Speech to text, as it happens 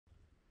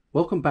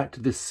Welcome back to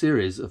this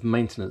series of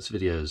maintenance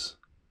videos.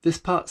 This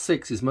part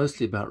 6 is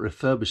mostly about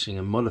refurbishing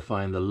and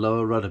modifying the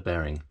lower rudder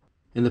bearing.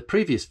 In the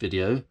previous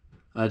video,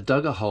 I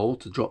dug a hole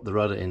to drop the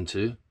rudder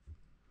into,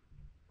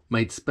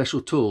 made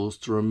special tools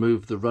to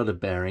remove the rudder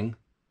bearing,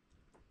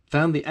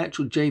 found the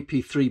actual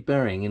JP3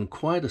 bearing in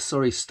quite a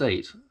sorry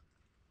state,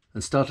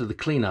 and started the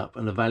cleanup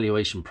and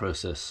evaluation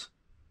process.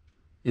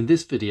 In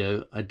this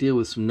video, I deal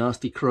with some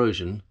nasty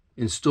corrosion,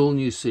 install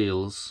new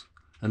seals,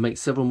 and make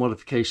several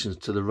modifications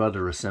to the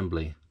rudder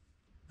assembly.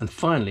 And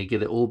finally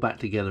get it all back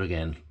together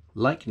again,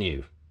 like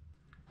new.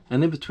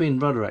 And in between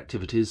rudder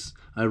activities,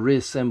 I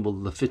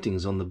reassembled the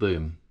fittings on the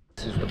boom.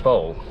 This is the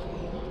bowl.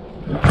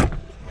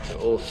 It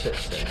all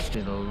sits there.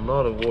 There's a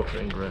lot of water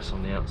ingress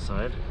on the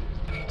outside,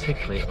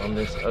 particularly on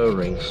this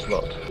O-ring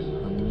slot.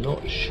 I'm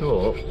not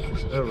sure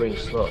this O-ring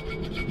slot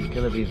is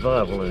going to be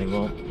viable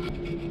anymore.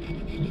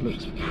 It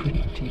looks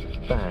pretty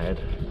bad.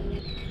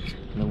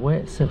 And the way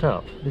it's set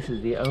up, this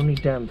is the only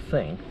damn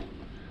thing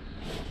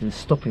is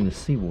stopping the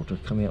seawater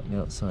coming up the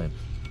outside.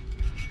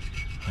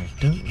 I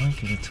don't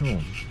like it at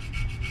all.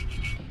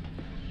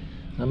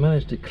 I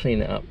managed to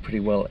clean it up pretty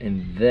well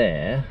in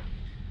there,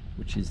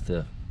 which is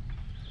the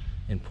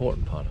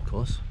important part, of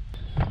course.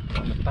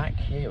 On the back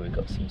here we've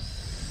got some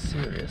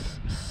serious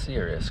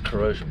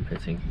corrosion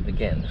pitting.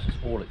 Again, this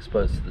is all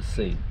exposed to the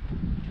sea.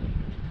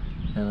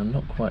 And I'm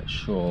not quite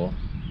sure.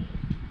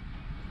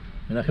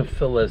 I mean, I can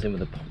fill those in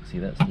with epoxy,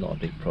 that's not a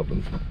big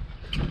problem.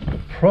 The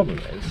problem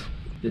is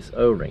this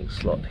O-ring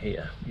slot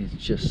here is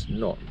just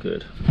not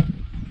good.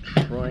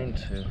 I'm trying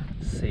to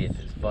see if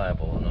it's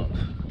viable or not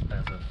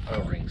as an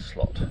O-ring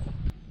slot.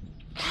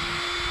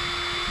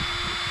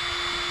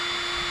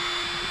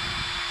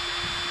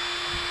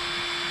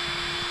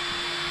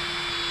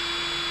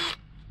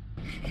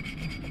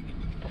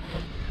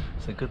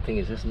 So the good thing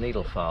is this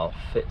needle file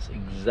fits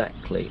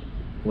exactly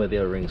where the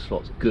O-ring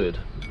slot's good.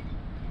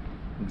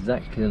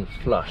 Exactly and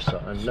flush, so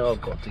I know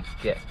I've got to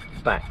get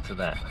back to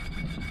that.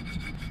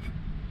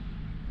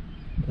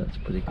 That's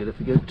pretty good. If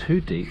we go too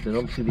deep, then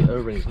obviously the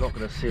O-ring's not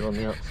going to seal on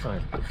the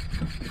outside.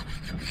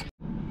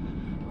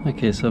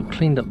 Okay, so I've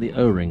cleaned up the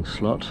O-ring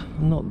slot.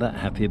 I'm not that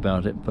happy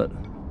about it, but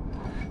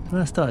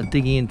then I started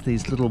digging into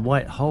these little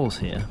white holes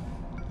here,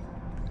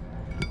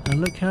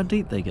 and look how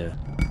deep they go.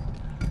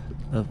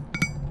 Of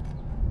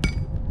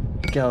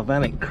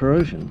galvanic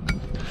corrosion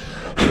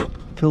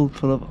filled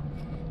full of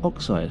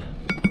oxide.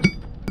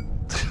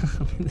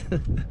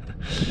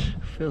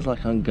 Feels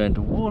like I'm going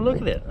to war.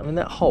 Look at it. I mean,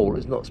 that hole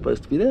is not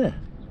supposed to be there.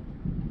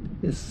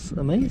 It's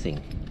amazing.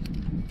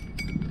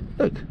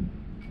 Look.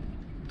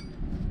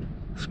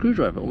 The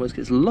screwdriver almost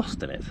gets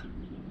lost in it.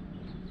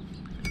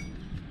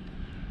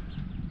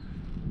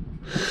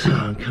 So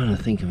I'm kind of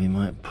thinking we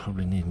might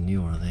probably need a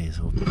new one of these,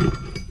 or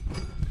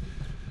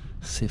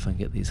see if I can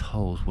get these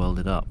holes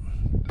welded up.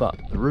 But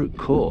the root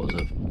cause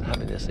of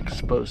having this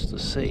exposed to the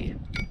sea,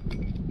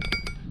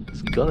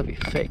 it's got to be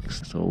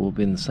fixed, so we'll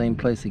be in the same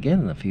place again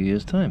in a few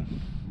years'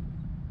 time.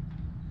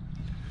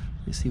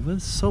 You see, where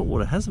the salt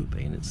water hasn't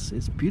been,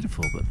 it's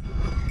beautiful, but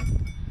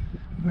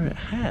where it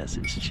has,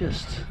 it's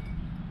just,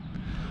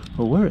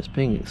 well, where it's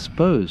being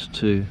exposed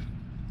to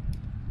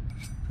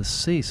the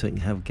sea so it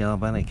can have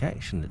galvanic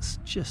action, it's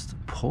just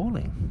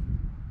appalling.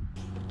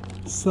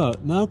 So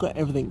now I've got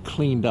everything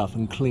cleaned up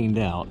and cleaned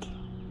out.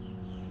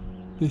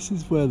 This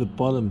is where the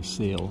bottom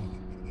seal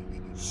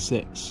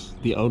sits,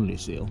 the only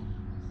seal.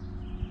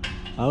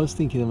 I was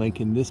thinking of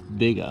making this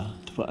bigger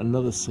to put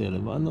another seal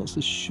in, but I'm not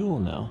so sure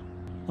now.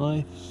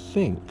 I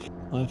think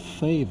I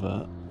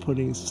favour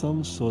putting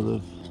some sort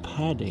of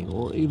padding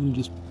or even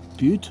just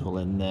butyl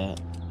in there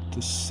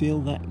to seal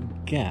that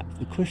gap.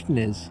 The question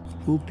is,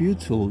 will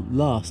butyl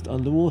last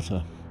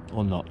underwater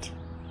or not?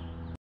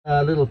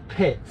 Little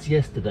pits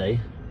yesterday,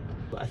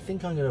 but I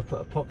think I'm going to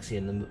put epoxy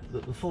in them.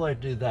 But before I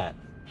do that,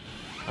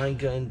 I'm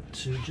going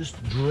to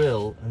just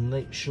drill and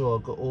make sure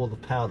I've got all the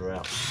powder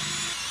out.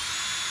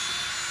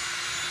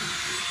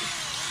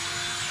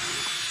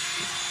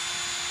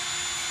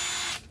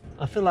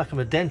 I feel like I'm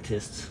a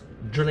dentist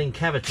drilling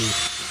cavities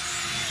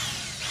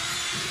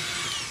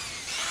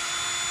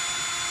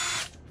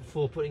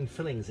before putting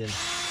fillings in.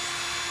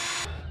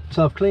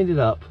 So I've cleaned it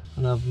up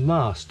and I've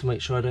masked to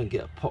make sure I don't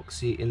get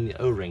epoxy in the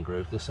O-ring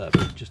groove. This would be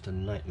just a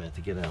nightmare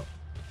to get out.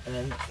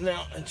 And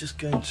now I'm just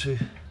going to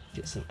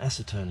get some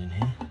acetone in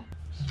here.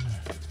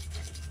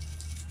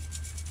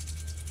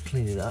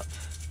 Clean it up.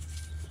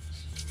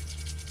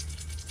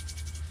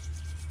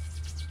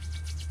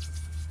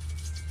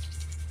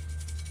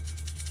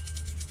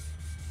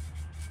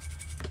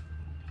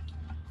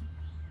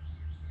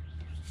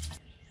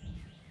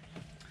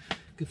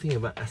 Good thing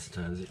about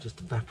acetone is it just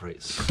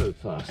evaporates so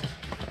fast.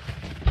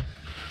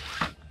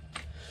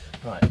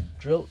 Right,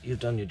 drill,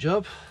 you've done your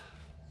job.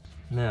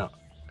 Now,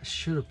 I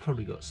should have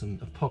probably got some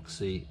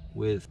epoxy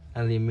with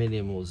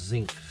aluminium or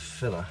zinc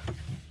filler,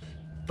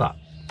 but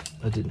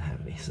I didn't have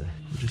any, so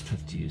we'll just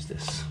have to use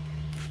this,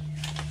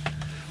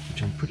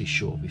 which I'm pretty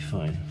sure will be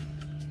fine.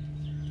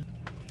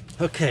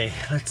 Okay,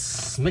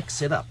 let's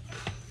mix it up.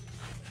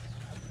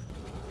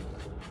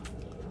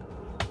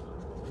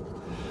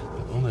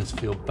 almost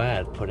feel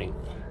bad putting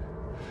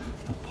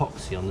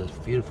epoxy on this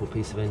beautiful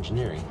piece of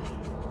engineering.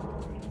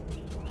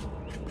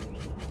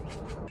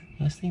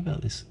 Nice thing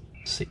about this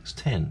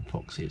 610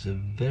 epoxy, it's a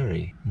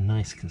very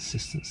nice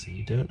consistency.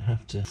 You don't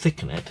have to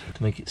thicken it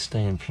to make it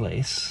stay in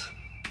place,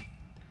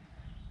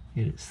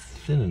 yet it's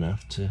thin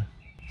enough to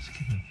just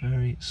give a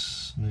very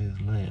smooth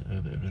layer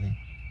over everything.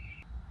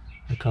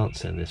 I can't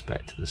send this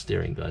back to the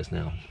steering guys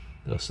now.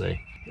 They'll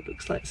say, it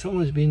looks like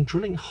someone's been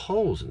drilling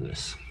holes in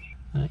this.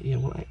 Yeah,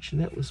 well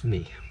actually that was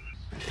me.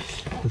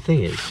 The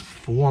thing is,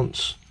 for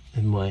once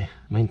in my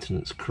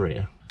maintenance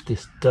career,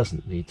 this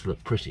doesn't need to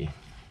look pretty.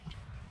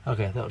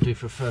 Okay, that'll do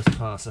for a first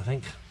pass, I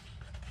think. So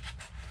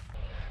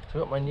I've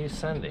got my new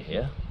sander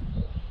here.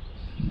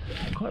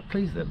 I'm quite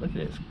pleased with it. Look at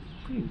it, it's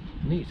pretty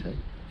neat, eh?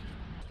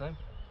 So.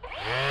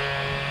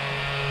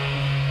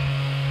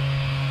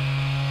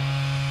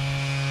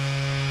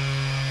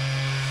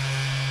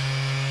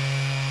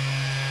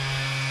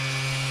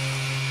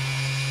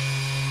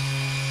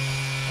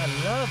 I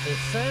love this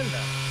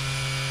sander.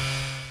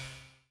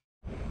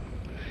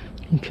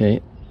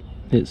 Okay,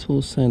 it's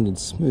all sanded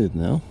smooth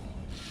now.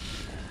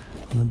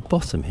 On the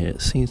bottom here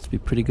it seems to be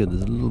pretty good.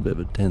 There's a little bit of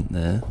a dent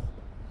there.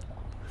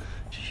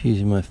 Just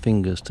using my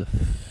fingers to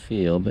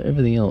feel, but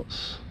everything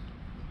else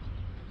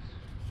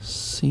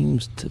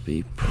seems to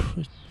be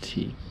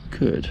pretty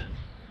good.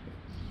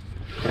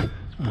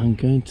 I'm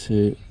going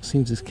to,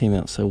 since this came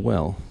out so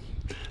well,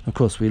 of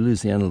course we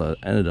lose the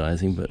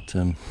anodizing, but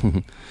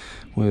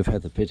when we've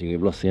had the pitting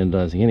we've lost the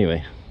anodizing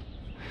anyway.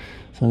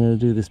 So I'm going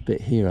to do this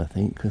bit here, I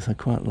think, because I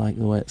quite like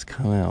the way it's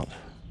come out.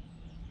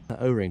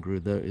 That O-ring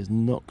groove though is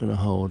not going to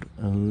hold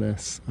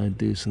unless I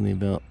do something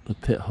about the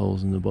pit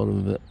holes in the bottom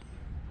of it.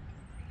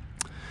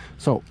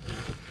 So,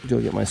 go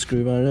get my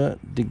screwdriver,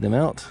 dig them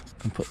out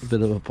and put a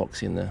bit of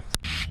epoxy in there.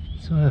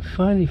 So I've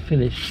finally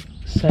finished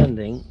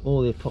sanding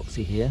all the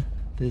epoxy here.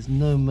 There's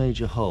no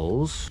major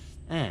holes,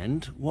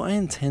 and what I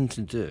intend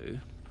to do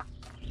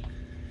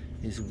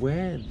is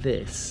where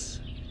this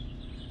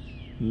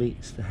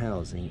meets the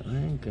housing, I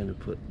am going to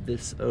put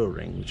this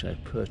O-ring which I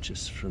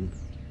purchased from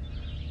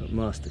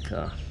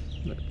Mastercar.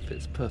 That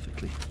fits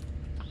perfectly.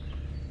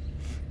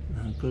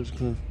 I'm just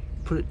going to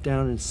put it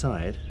down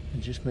inside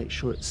and just make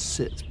sure it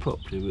sits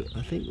properly. But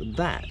I think with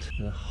that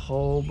and a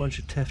whole bunch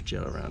of Tef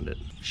gel around it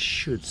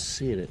should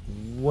seal it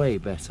way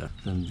better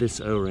than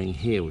this O-ring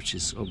here, which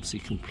is obviously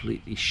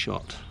completely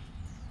shot.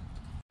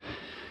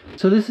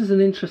 So this is an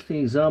interesting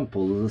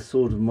example of the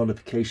sort of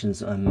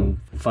modifications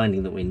I'm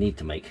finding that we need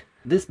to make.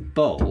 This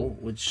bowl,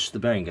 which the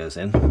bearing goes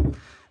in,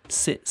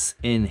 sits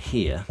in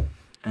here,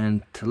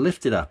 and to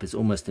lift it up is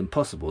almost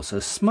impossible. So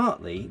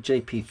smartly,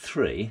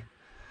 JP3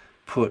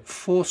 put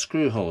 4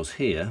 screw holes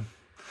here.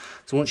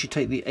 So once you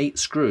take the 8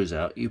 screws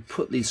out, you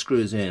put these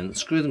screws in,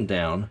 screw them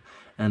down,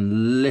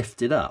 and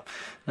lift it up.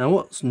 Now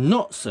what's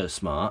not so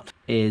smart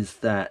is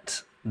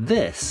that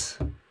this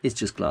is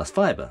just glass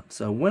fiber.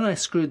 So when I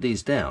screwed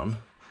these down,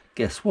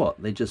 guess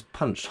what? They just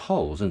punched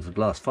holes into the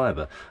glass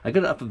fiber. I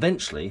got it up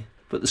eventually,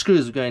 but the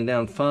screws were going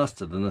down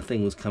faster than the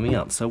thing was coming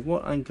up. So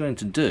what I'm going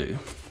to do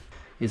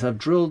is I've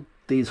drilled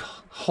these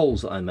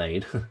holes that I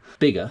made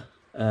bigger,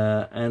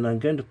 and I'm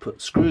going to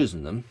put screws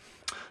in them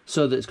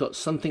so that it's got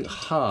something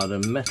hard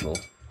and metal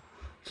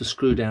to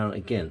screw down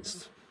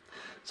against.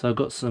 So I've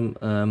got some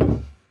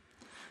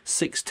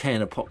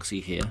 610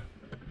 epoxy here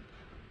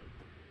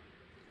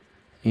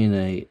in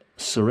a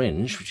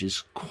syringe, which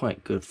is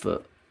quite good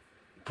for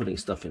putting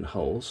stuff in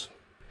holes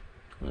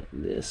like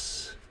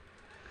this.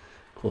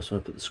 Of course,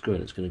 when I put the screw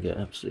in, it's going to go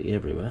absolutely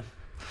everywhere.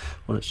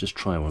 Well, let's just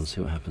try one and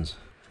see what happens.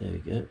 There we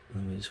go.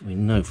 We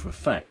know for a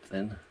fact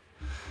then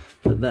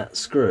that that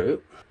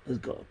screw has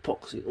got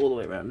epoxy all the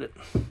way around it.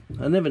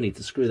 I never need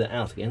to screw that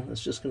out again.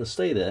 It's just going to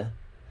stay there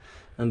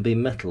and be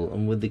metal,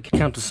 and with the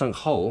countersunk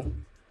hole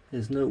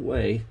there's no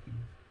way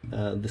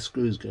the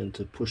screw is going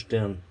to push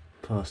down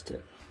past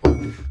it.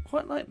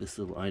 Quite like this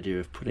little idea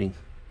of putting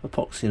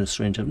epoxy in a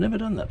syringe. I've never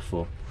done that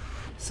before.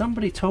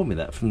 Somebody told me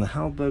that from the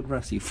Hallberg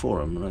Rassy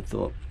forum, and I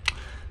thought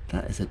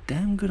that is a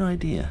damn good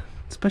idea,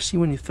 especially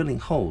when you're filling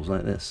holes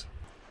like this.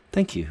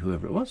 Thank you,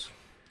 whoever it was.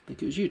 I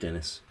think it was you,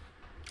 Dennis.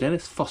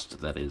 Dennis Foster,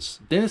 that is.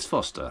 Dennis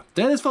Foster.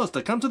 Dennis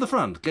Foster, come to the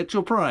front. Get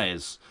your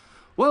prize.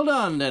 Well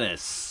done,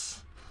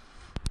 Dennis.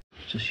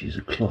 Just use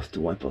a cloth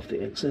to wipe off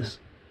the excess.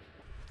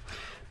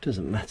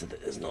 Doesn't matter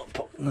that there's not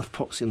enough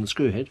epoxy on the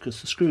screw head, because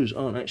the screws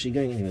aren't actually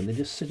going anywhere. They're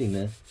just sitting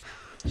there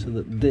so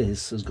that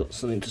this has got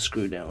something to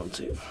screw down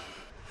onto.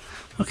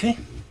 Okay,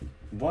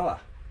 voila.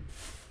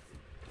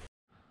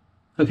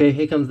 Okay,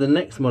 here comes the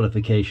next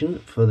modification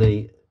for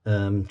the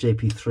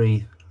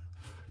JP3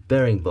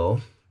 bearing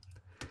bowl.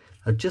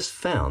 I just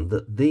found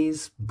that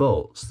these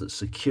bolts that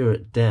secure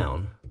it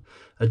down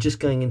are just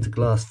going into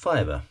glass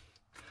fiber.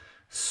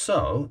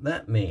 So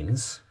that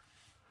means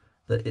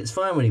that it's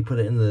fine when you put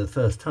it in the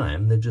first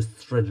time, they've just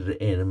threaded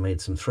it in and made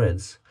some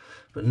threads,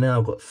 but now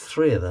I've got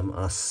 3 of them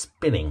are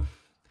spinning.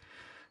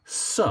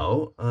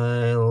 So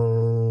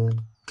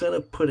I'm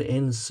gonna put it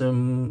in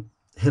some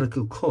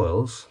helical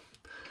coils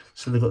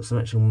so they've got some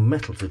actual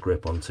metal to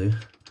grip onto,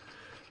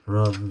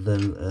 rather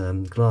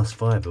than glass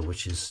fibre,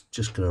 which is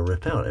just going to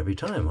rip out every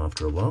time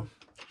after a while.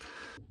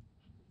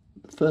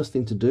 The first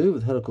thing to do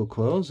with helical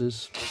coils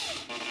is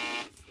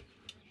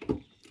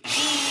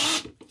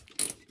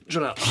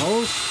drill out the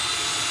holes.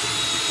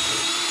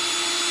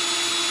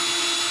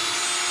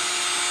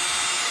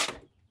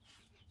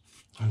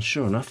 And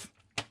sure enough,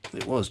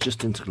 it was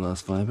just into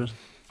glass fibre.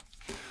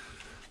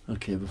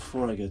 Okay,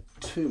 before I go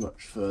too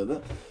much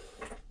further,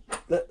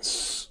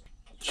 let's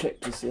check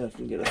to see if I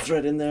can get a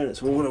thread in there and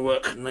it's all going to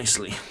work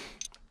nicely.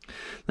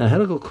 Now,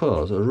 helical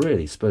coils are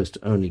really supposed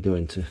to only go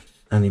into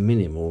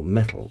aluminium or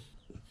metal,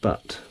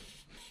 but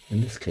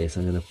in this case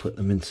I'm going to put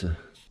them into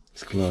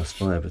this glass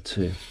fibre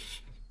too.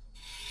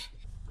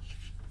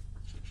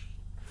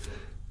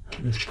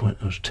 At this point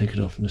I'll just take it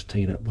off and just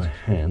take it up by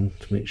hand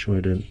to make sure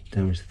I don't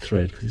damage the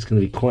thread, because it's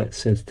going to be quite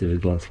sensitive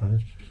with glass fibre.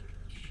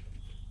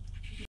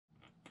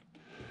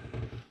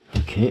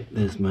 Okay,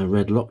 there's my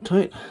red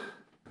Loctite.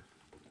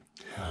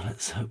 Now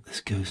let's hope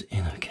this goes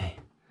in okay.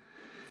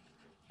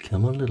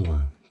 Come on, little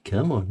one.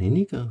 Come on, in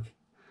you go.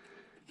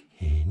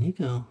 In you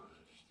go.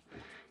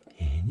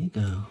 In you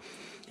go.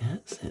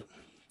 That's it.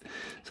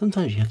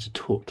 Sometimes you have to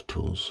talk to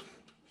tools.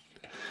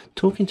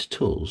 Talking to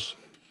tools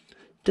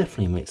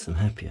definitely makes them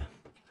happier.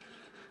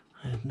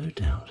 I have no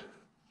doubt.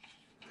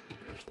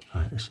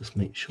 Alright, let's just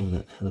make sure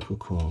that helical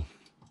coil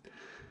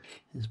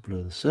is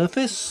below the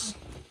surface.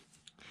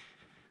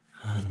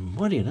 And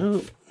what do you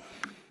know?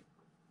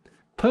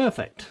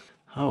 Perfect.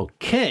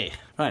 Okay.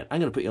 Right, I'm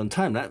going to put you on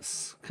time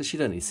lapse because you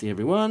don't need to see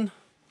everyone.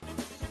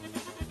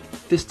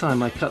 This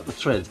time I cut the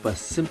threads by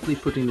simply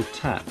putting the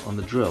tap on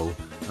the drill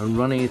and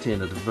running it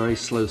in at a very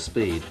slow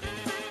speed.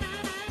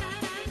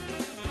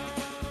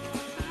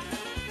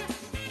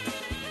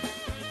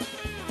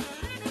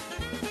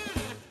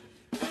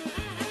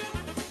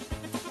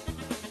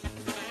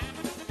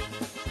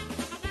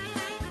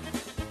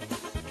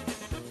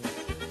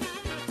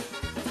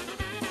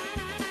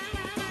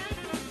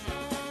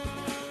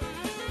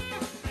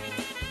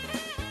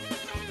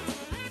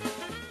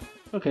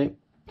 Okay,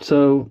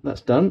 so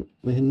that's done.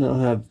 We now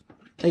have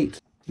 8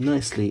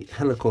 nicely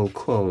helical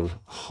coiled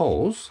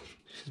holes,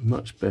 which is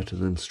much better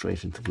than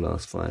straight into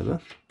glass fibre.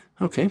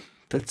 Okay,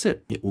 that's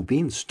it. It will be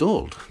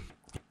installed.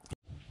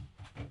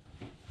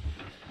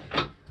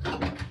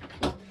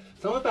 So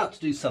I'm about to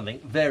do something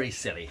very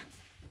silly,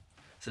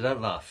 so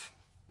don't laugh.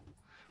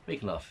 We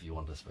can laugh if you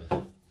want, I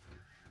suppose.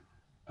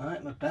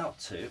 I'm about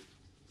to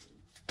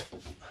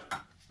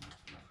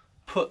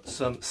put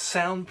some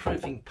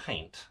soundproofing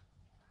paint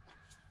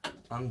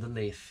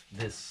underneath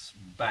this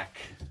back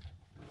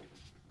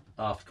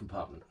aft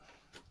compartment,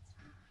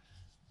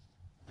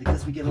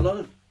 because we get a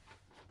lot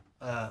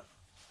of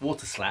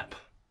water slap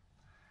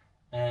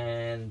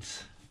and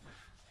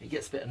it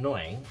gets a bit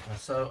annoying.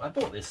 So I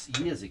bought this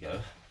years ago,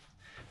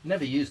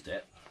 never used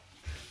it.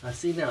 I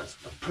see now it's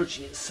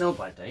approaching its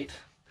sell-by date.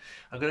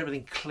 I've got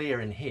everything clear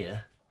in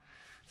here,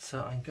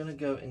 so I'm going to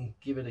go and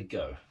give it a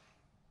go.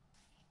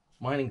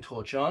 Mining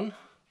torch on,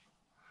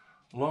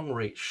 long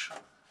reach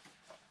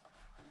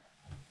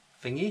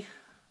thingy.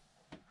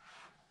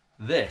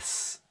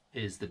 This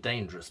is the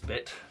dangerous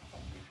bit,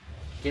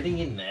 getting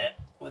in there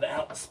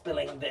without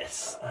spilling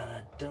this, and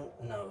I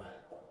don't know.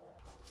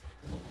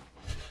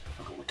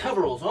 I've got my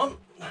coveralls on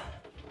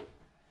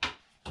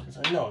because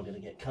I know I'm going to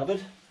get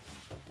covered.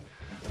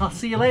 I'll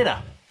see you later.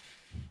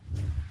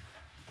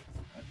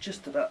 I've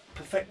just about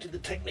perfected the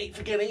technique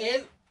for getting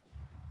in.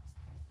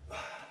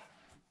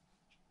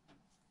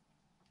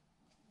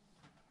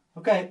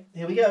 Okay,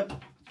 here we go.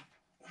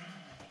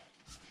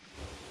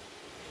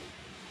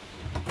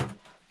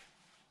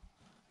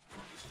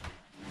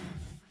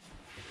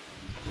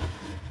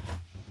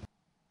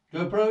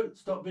 GoPro,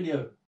 stop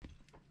video.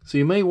 So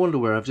you may wonder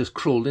where I've just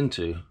crawled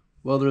into.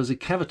 Well, there is a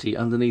cavity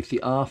underneath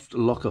the aft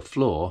locker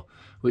floor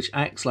which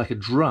acts like a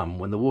drum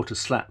when the water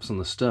slaps on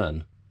the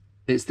stern.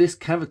 It's this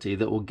cavity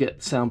that will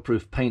get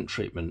soundproof paint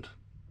treatment.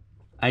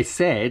 I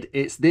said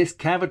it's this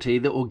cavity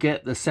that will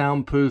get the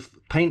soundproof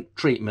paint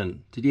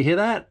treatment. Did you hear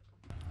that?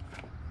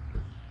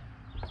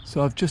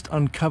 So I've just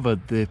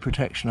uncovered the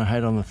protection I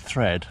had on the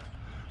thread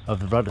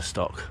of the rudder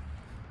stock.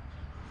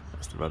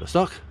 That's the rudder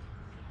stock.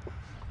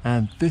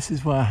 And this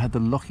is where I had the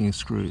locking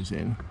screws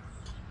in.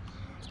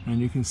 And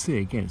you can see,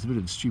 again, it's a bit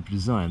of a stupid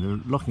design.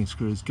 The locking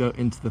screws go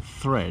into the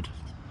thread.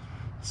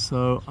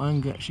 So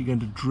I'm actually going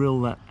to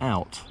drill that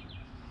out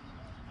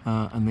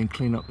and then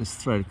clean up this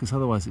thread, because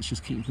otherwise it's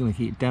just going to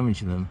keep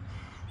damaging them.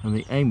 And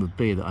the aim would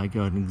be that I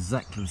go at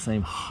exactly the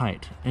same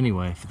height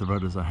anyway for the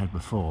rudders I had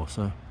before.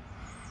 So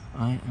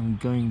I am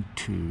going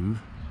to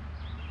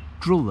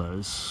drill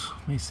those.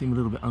 May seem a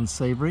little bit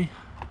unsavory.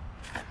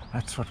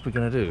 That's what we're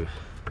going to do.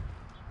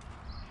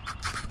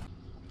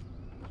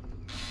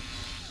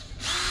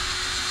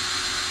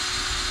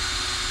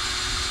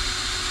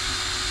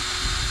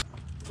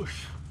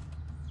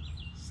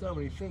 So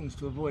many things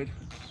to avoid.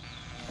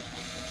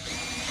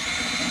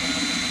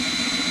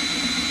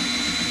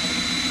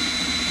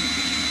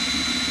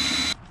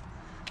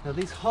 Now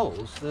these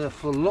holes, they're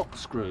for lock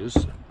screws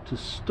to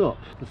stop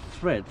the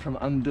thread from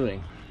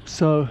undoing.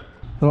 So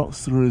The lock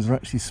screws are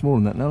actually smaller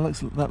than that. Now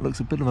that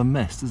looks a bit of a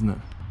mess, doesn't it?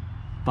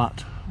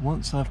 But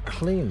once I've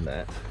cleaned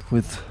that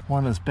with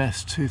Juana's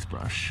best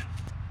toothbrush,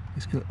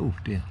 it's gonna, oh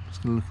dear, it's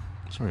gonna look,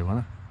 sorry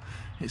Juana,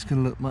 it's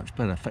gonna look much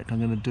better. In fact, I'm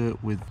gonna do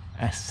it with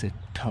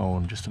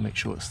acetone just to make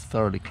sure it's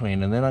thoroughly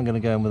clean, and then I'm gonna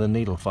go in with a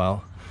needle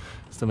file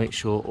just to make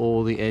sure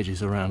all the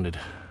edges are rounded.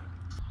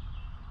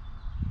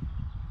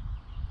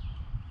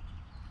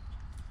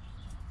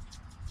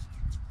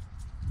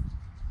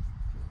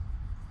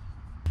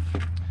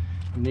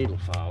 Needle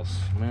files,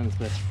 man's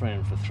best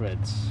friend for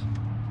threads.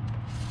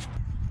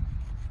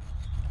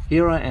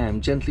 Here I am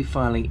gently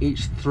filing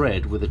each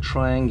thread with a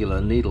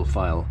triangular needle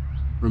file,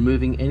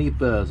 removing any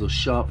burrs or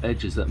sharp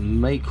edges that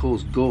may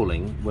cause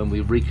galling when we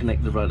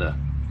reconnect the rudder.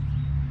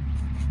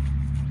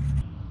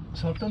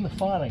 So I've done the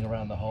filing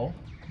around the hole.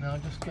 Now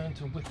I'm just going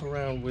to whip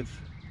around with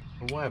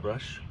a wire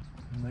brush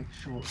and make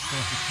sure it's nice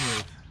and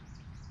smooth.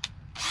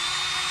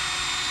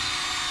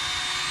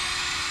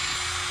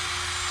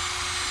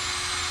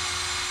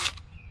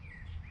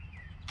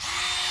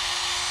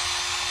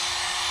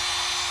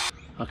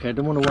 Okay, I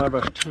don't want to wire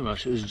brush too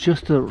much. It was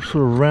just to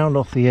sort of round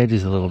off the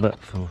edges a little bit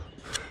for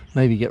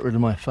maybe get rid of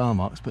my file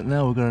marks. But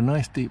now we've got a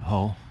nice deep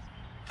hole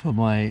for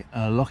my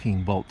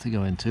locking bolt to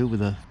go into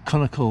with a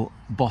conical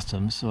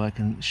bottom so I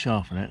can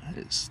sharpen it.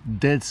 It's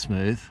dead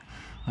smooth.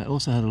 I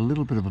also had a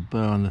little bit of a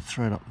burr on the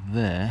thread up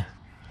there.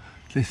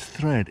 This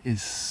thread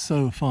is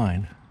so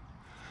fine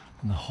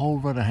and the whole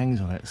rudder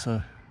hangs on it,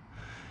 so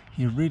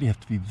you really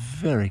have to be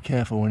very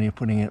careful when you're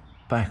putting it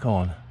back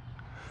on.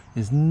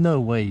 There's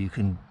no way you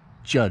can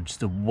judge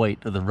the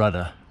weight of the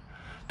rudder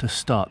to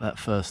start that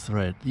first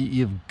thread.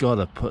 You've got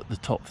to put the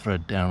top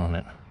thread down on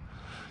it.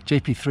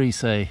 JP3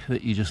 say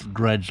that you just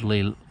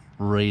gradually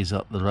raise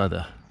up the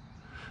rudder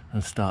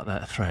and start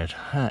that thread.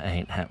 That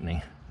ain't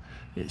happening.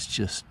 It's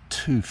just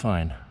too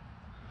fine.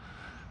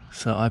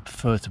 So I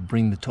prefer to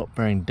bring the top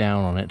bearing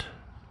down on it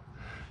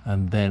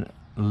and then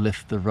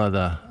lift the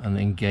rudder and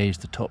engage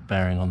the top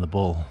bearing on the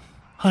ball.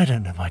 I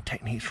don't know if my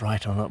technique's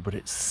right or not, but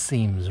it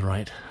seems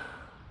right.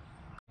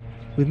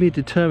 With me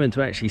determined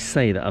to actually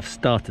say that I've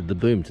started the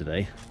boom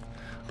today,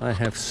 I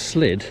have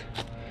slid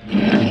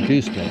the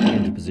gooseneck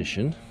into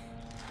position,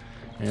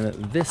 and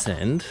at this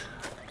end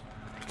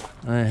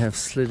I have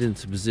slid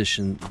into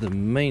position the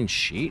main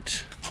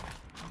sheet,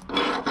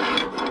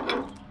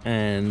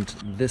 and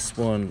this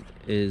one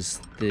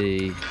is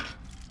the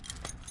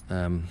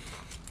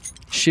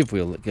shiv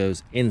wheel that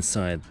goes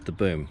inside the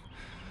boom.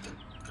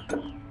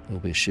 There'll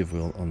be a shiv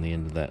wheel on the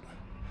end of that.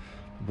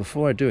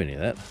 Before I do any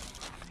of that,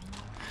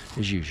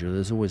 as usual,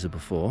 there's always a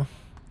before.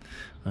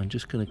 I'm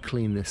just going to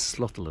clean this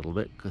slot a little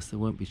bit because there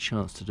won't be a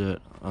chance to do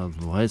it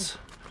otherwise,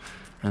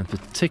 and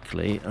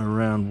particularly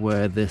around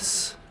where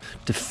this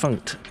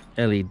defunct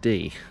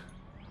LED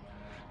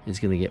is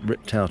going to get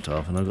ripped out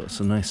of, and I've got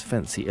some nice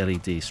fancy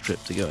LED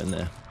strip to go in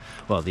there.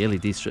 Well, the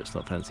LED strip's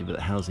not fancy, but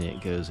the housing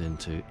it goes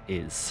into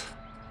is.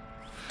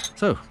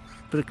 So,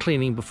 a bit of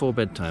cleaning before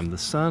bedtime. The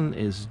sun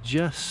is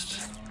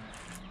just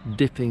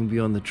dipping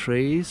beyond the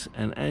trees,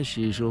 and as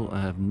usual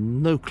I have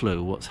no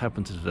clue what's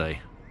happened to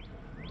today.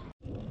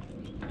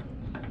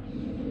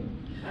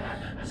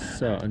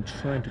 So I'm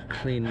trying to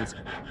clean this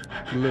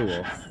glue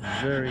off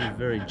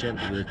very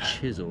gently with a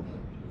chisel,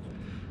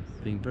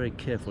 being very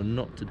careful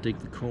not to dig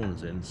the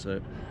corners in,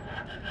 so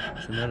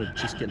it's a matter of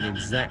just getting the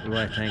exact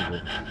right angle.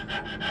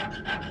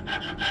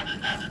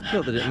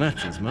 Not that it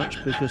matters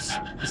much because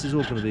this is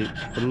all going to be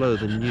below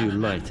the new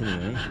light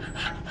anyway.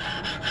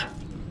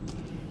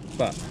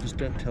 But just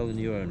don't tell the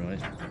new owner I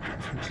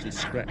actually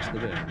scratched the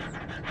bit.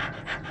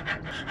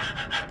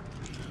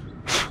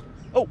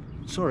 Oh,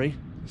 sorry,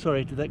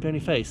 did that go in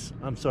your face?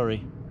 I'm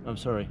sorry,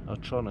 I'll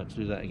try not to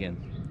do that again.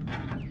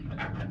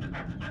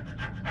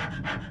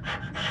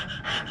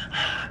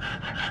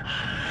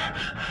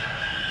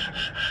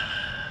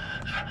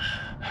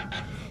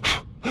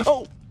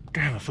 Oh,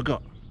 damn, I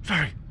forgot.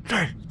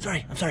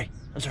 Sorry, I'm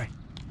sorry.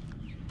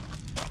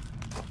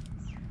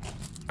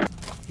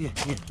 Here,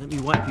 let me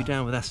wipe you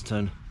down with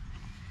acetone.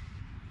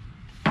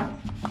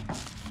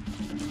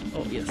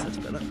 Oh yes, that's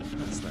better.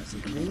 That's nice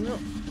and clean now.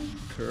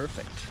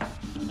 Perfect.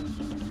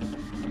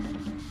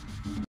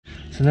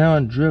 So now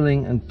I'm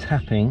drilling and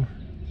tapping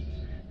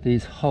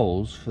these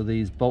holes for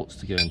these bolts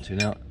to go into.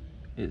 Now,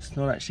 it's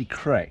not actually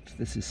correct.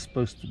 This is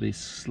supposed to be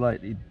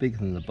slightly bigger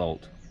than the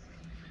bolt,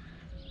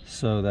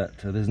 so that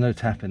there's no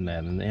tap in there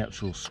and the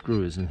actual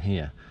screw is in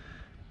here.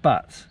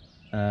 But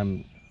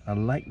I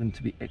like them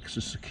to be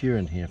extra secure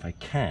in here if I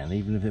can,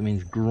 even if it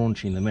means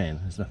graunching them in.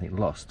 There's nothing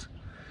lost.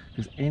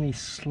 Because any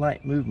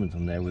slight movement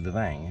on there with the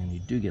vang, and you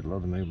do get a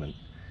lot of movement,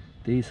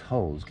 these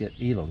holes get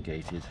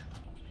elongated.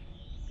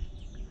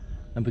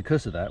 And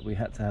because of that, we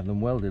had to have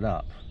them welded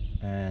up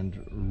and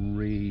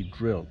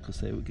re-drilled because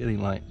they were getting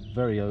like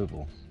very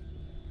oval.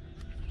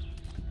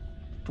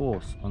 The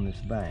force on this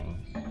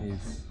vang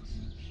is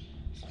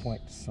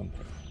quite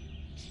something.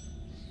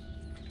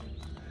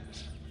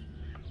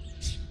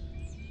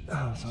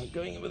 Oh, so I'm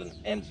going in with an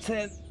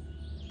M10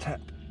 tap.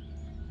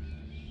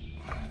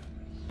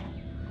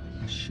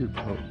 I should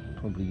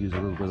probably use a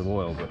little bit of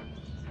oil, but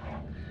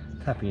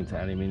Tapping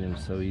into aluminium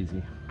is so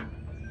easy.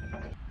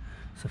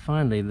 So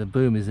finally the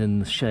boom is in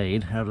the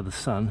shade, out of the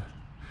sun.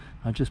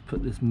 I just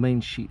put this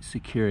main sheet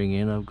securing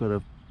in. I've got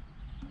a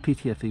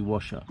PTFE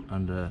washer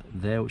under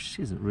there, which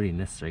isn't really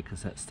necessary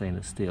because that's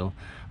stainless steel,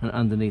 and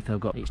underneath I've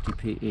got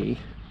HDPE.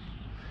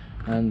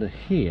 Under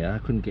here I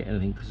couldn't get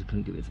anything because I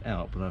couldn't get this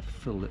out, but I've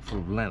filled it full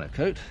of liner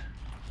coat.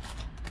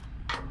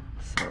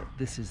 So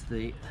this is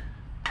the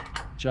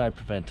jibe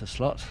preventer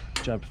slot.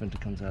 Jibe preventer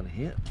comes out of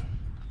here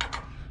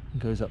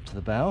and goes up to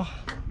the bow.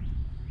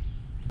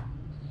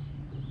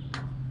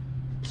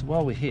 So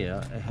while we're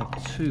here, I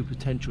have two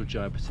potential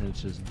jibe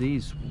preventers.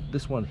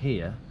 This one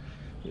here,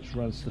 which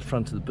runs to the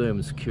front of the boom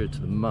and secured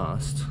to the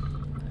mast,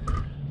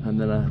 and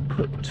then I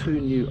put two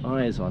new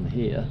eyes on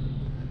here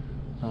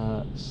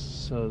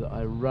so that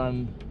I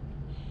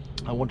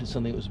wanted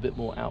something that was a bit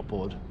more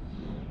outboard.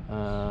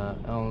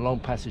 On a long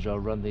passage I'll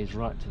run these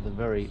right to the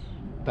very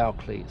bow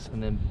cleats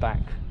and then back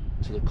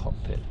to the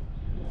cockpit.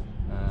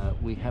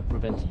 We have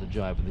prevented the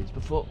jibe with these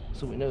before,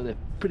 so we know they're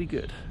pretty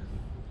good.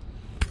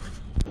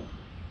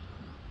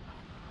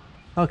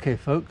 Okay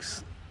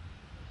folks,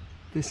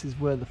 this is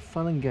where the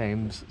fun and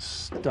games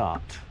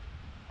start.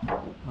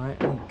 I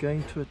am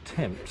going to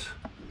attempt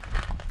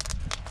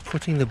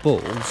putting the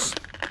balls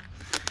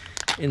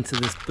into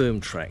this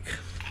boom track.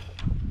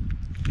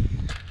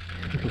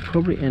 It'll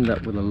probably end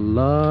up with a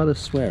lot of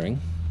swearing,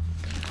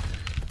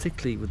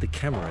 particularly with the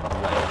camera in the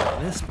way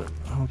like this, but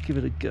I'll give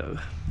it a go.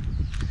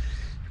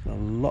 Got a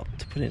lot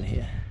to put in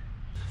here.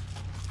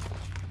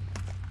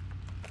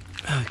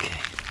 Okay.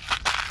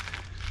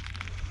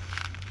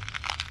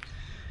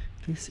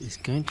 This is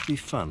going to be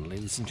fun,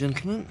 ladies and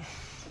gentlemen.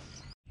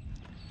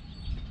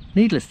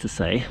 Needless to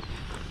say,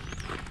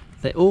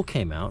 they all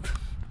came out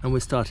and we're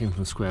starting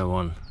from square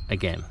one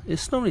again.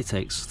 It normally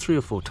takes 3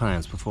 or 4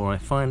 times before I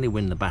finally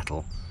win the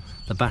battle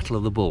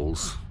of the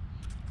balls.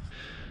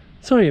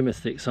 Sorry you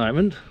missed the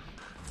excitement.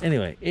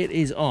 Anyway, it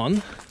is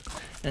on,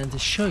 and to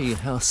show you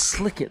how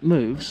slick it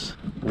moves,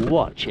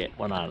 watch it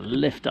when I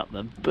lift up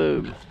the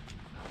boom.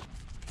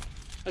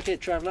 Okay,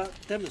 traveller,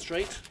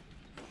 demonstrate.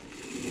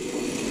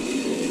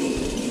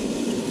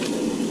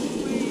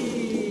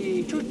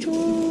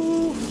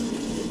 Choo-choo!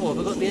 Oh, have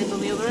I got the end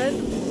on the other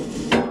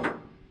end?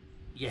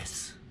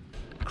 Yes.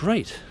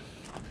 Great.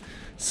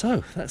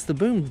 So, that's the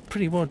boom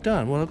pretty well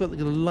done. Well, I've got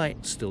the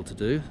light still to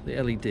do,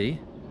 the LED.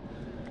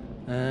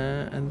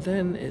 And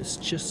then it's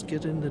just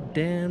getting the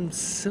damn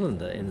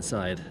cylinder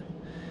inside,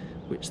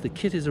 which the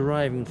kit is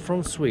arriving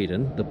from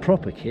Sweden, the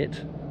proper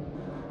kit.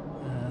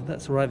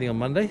 That's arriving on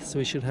Monday, so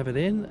we should have it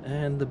in,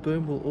 and the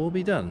boom will all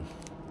be done.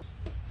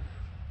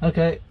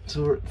 Okay,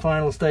 so we're at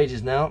final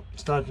stages now,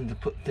 starting to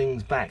put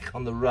things back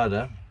on the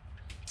rudder.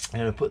 I'm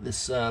going to put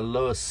this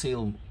lower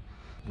seal,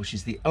 which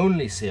is the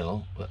only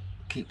seal that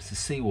keeps the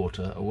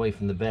seawater away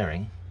from the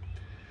bearing.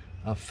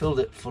 I've filled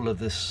it full of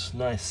this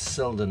nice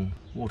Selden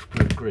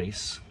waterproof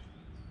grease,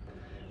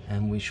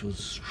 and we shall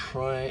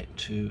try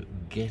to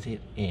get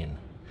it in.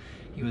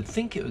 You would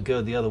think it would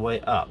go the other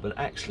way up, but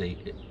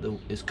actually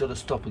it's got to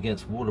stop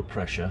against water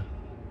pressure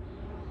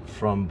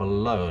from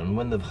below, and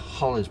when the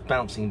hull is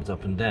bouncing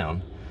up and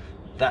down,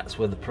 that's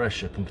where the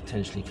pressure can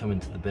potentially come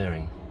into the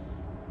bearing.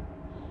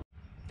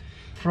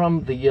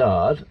 From the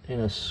yard, in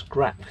a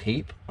scrap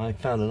heap, I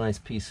found a nice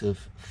piece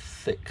of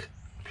thick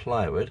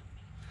plywood,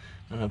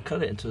 and I've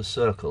cut it into a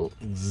circle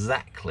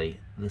exactly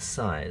the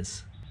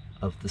size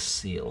of the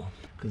seal,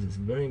 because it's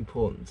very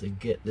important to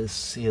get this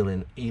seal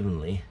in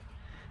evenly,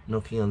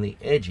 knocking on the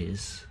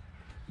edges,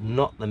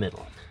 not the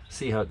middle.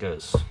 See how it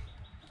goes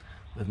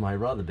with my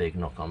rather big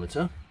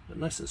knockometer, but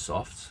nice and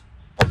soft.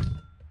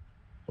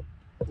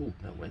 Ooh,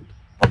 that went.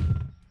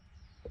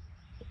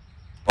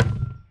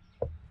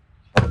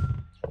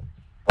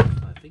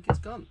 I think it's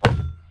gone.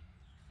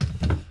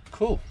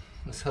 Cool,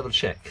 let's have a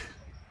check.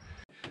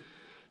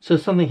 So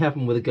something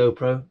happened with the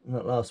GoPro in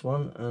that last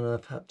one, and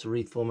I've had to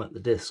reformat the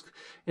disc.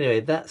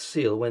 Anyway, that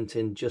seal went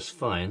in just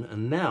fine,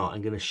 and now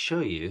I'm going to show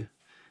you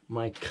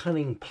my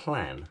cunning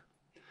plan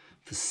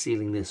for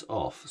sealing this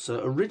off.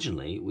 So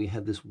originally we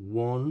had this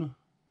one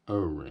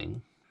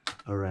O-ring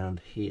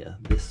around here,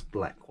 this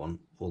black one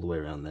all the way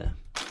around there,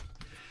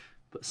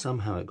 but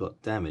somehow it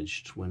got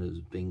damaged when it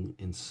was being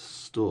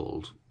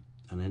installed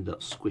and ended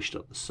up squished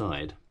up the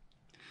side.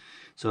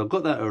 So I've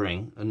got that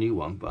O-ring, a new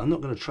one, but I'm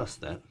not going to trust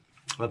that.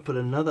 I put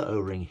another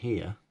O-ring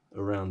here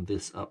around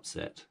this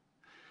upset,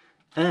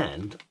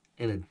 and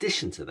in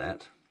addition to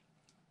that,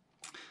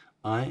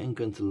 I am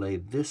going to lay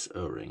this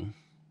O-ring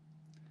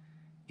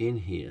in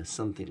here,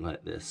 something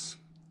like this.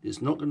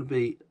 It's not going to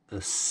be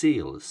a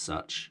seal as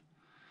such,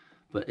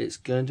 but it's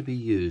going to be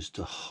used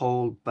to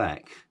hold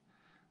back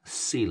a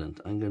sealant.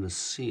 I'm going to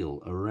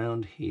seal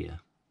around here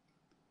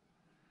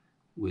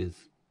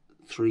with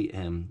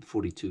 3M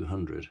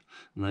 4200,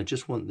 and I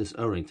just want this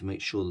O-ring to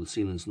make sure the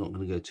sealant's not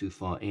going to go too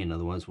far in,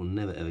 otherwise we'll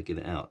never ever get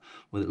it out.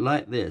 With it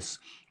like this,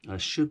 I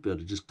should be able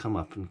to just come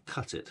up and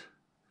cut it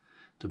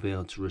to be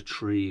able to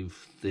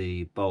retrieve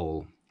the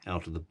bowl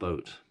out of the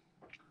boat.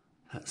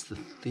 That's the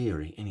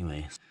theory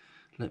anyway.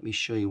 let me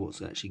show you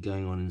what's actually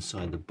going on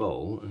inside the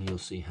bowl and you'll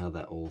see how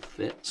that all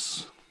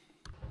fits.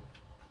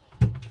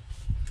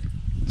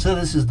 So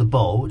this is the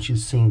bowl, which you've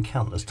seen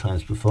countless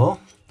times before.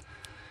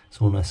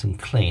 It's all nice and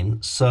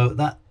clean. So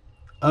that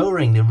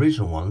O-ring, the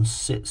original one,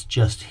 sits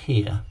just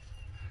here.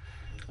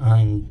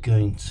 I'm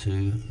going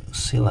to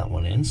seal that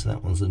one in, so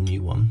that one's a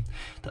new one.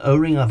 The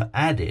O-ring I've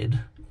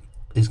added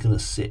is going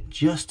to sit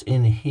just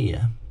in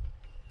here.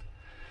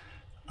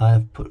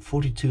 I've put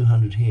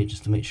 4200 here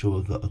just to make sure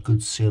we've got a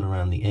good seal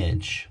around the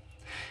edge.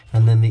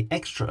 And then the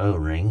extra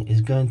O-ring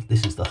is going,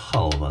 this is the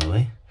hull by the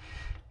way,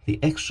 the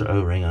extra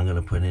O-ring I'm going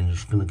to put in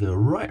is going to go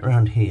right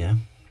around here,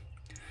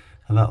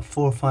 about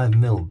 4 or 5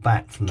 mil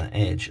back from that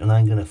edge, and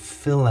I'm going to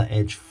fill that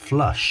edge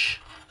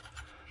flush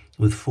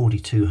with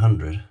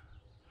 4200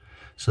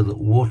 so that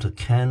water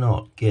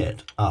cannot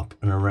get up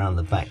and around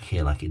the back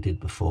here like it did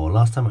before.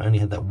 Last time I only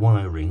had that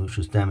one O-ring which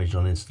was damaged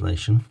on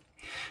installation.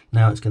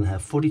 Now it's going to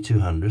have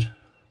 4200,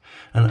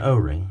 an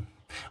O-ring,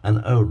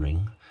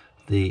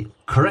 the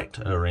correct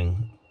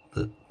O-ring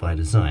that by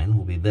design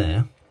will be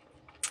there.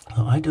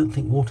 I don't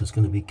think water's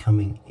going to be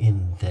coming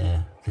in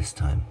there this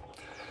time.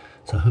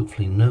 So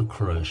hopefully no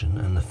corrosion,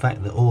 and the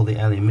fact that all the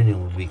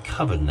aluminium will be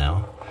covered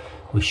now,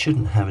 we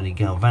shouldn't have any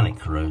galvanic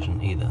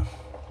corrosion either.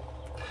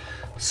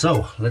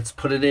 So let's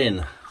put it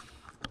in.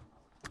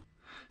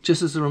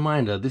 Just as a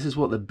reminder, this is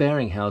what the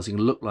bearing housing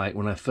looked like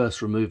when I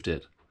first removed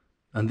it.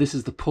 And this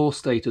is the poor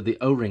state of the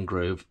O-ring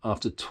groove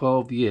after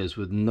 12 years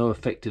with no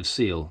effective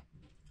seal.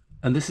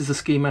 And this is a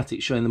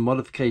schematic showing the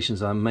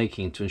modifications I'm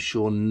making to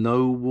ensure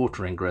no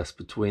water ingress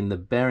between the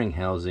bearing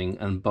housing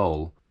and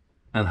bowl,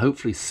 and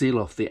hopefully seal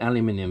off the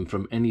aluminium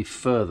from any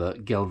further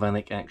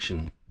galvanic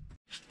action.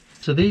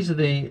 So these are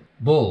the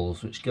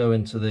balls which go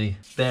into the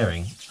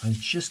bearing. I'm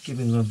just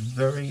giving them a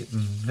very,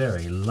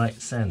 very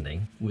light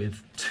sanding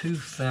with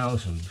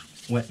 2000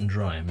 wet and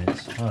dry. I mean,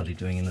 it's hardly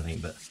doing anything,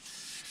 but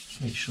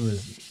make sure to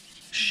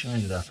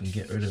shine it up and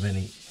get rid of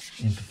any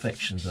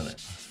imperfections on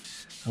it.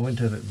 I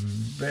went over it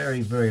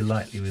very, very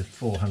lightly with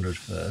 400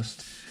 first.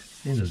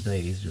 At the end of the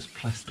day, these are just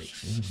plastic,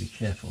 so you have to be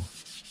careful.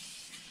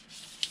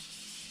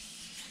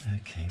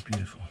 Okay,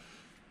 beautiful.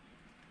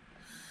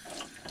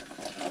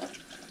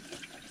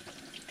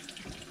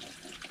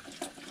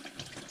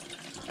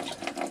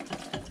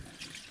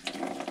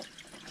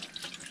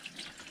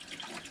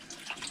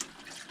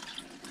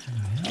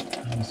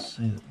 I will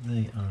say that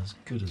they are as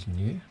good as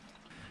new.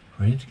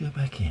 Ready to go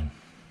back in.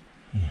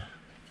 Yeah,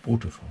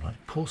 beautiful,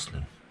 like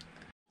porcelain.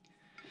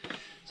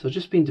 So I've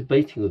just been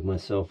debating with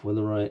myself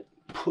whether I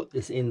put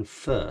this in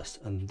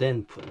first and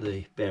then put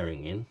the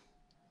bearing in,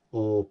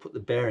 or put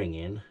the bearing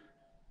in,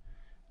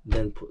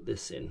 then put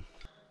this in.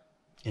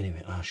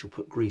 Anyway, I shall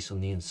put grease on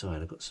the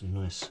inside. I've got some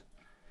nice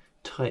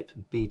Type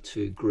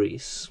B2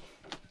 grease.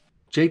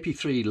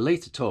 JP3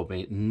 later told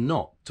me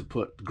not to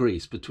put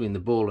grease between the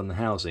ball and the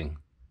housing.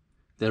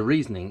 Their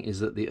reasoning is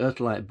that the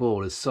Ertolite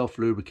ball is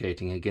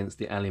self-lubricating against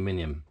the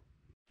aluminium.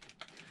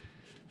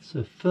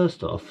 So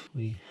first off,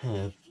 we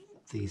have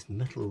these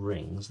metal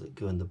rings that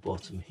go in the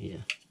bottom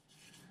here.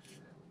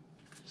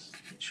 Just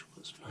make sure we've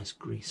got some nice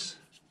grease.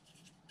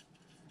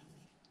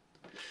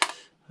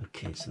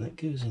 Okay, so that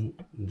goes in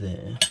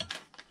there.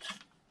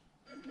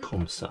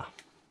 Comme ça.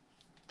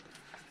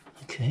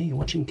 Okay, you're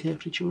watching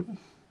carefully, children?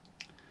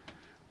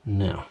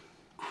 Now,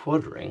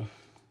 quadring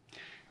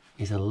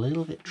is a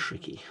little bit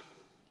tricky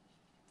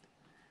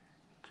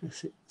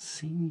because it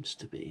seems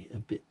to be a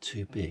bit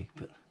too big,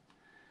 but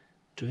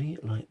doing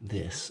it like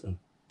this and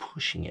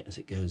pushing it as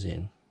it goes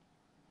in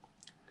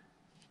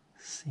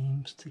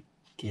seems to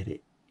get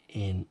it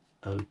in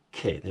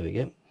okay. There we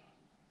go.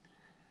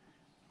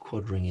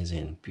 Quad ring is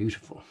in.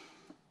 Beautiful.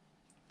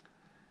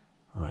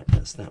 Alright,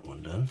 that's that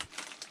one done.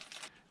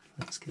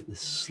 Let's get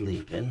this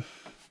sleeve in.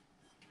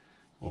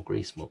 More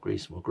grease, more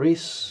grease, more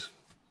grease.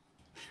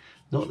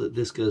 Not that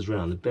this goes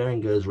round, the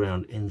bearing goes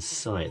round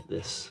inside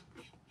this.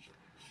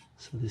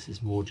 So this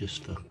is more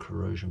just for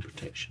corrosion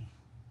protection.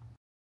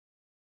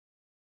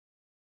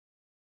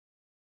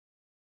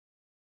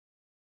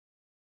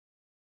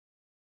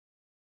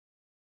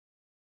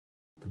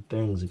 The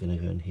bearings are going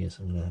to go in here,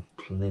 so I'm going to have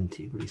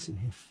plenty of grease in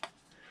here.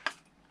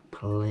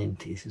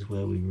 Plenty. This is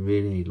where we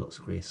really need lots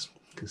of grease,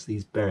 because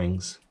these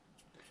bearings,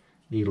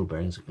 needle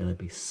bearings, are going to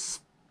be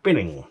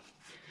spinning.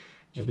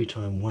 Every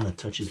time one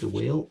touches the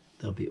wheel,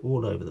 they'll be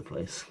all over the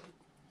place.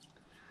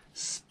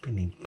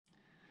 Spinning.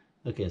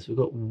 Okay, so we've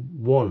got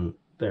one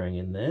bearing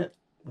in there,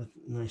 with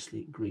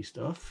nicely greased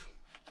off.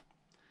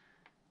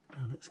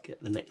 Now let's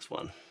get the next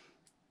one.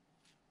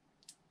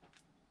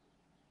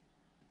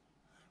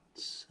 I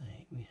would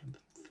say we have a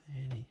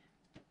fairly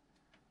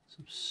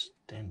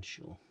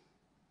substantial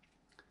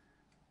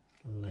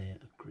layer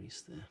of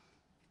grease there.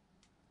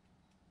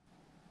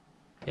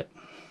 Yep.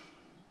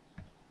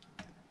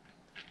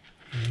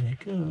 There it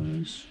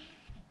goes.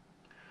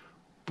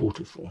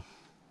 Beautiful.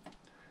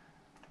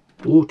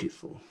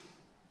 Beautiful.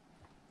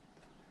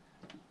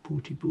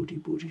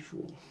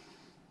 Beautiful.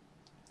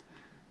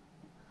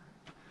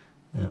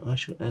 Now I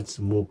shall add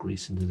some more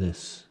grease into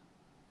this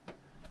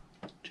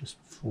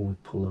just before we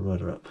pull the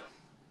rudder up.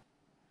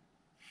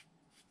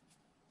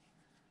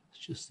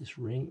 just this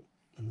ring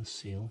and the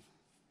seal.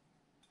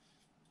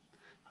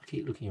 I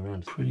keep looking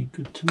around, pretty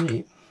good to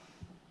me.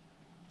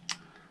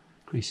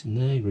 Grease in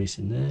there, grease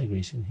in there,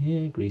 grease in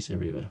here, grease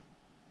everywhere.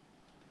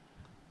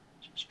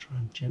 Just try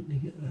and gently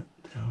get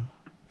that down.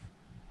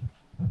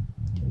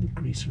 Get the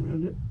grease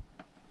around it.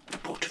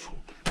 Beautiful.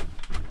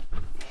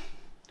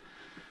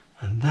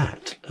 And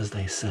that, as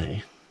they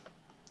say,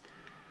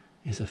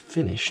 is a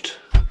finished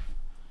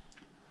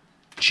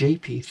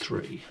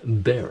JP3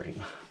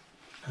 bearing.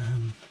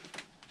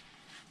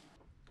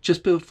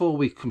 Just before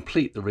we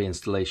complete the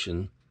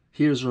reinstallation,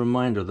 here's a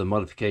reminder of the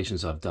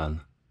modifications I've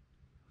done.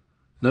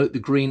 Note the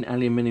green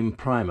aluminium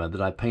primer that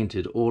I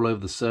painted all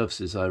over the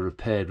surfaces I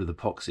repaired with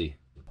epoxy.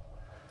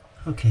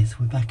 Okay, so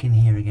we're back in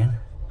here again.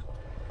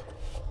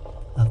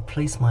 I've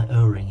placed my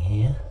O-ring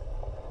here,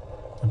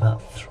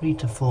 about 3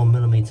 to 4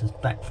 millimeters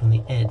back from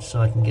the edge so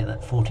I can get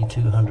that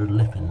 4200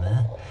 lip in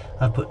there.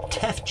 I've put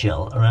Tef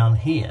gel around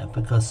here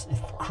because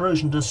if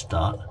corrosion does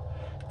start,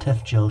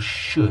 Tef gel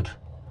should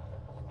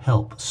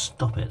help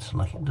stop it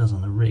like it does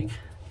on the rig.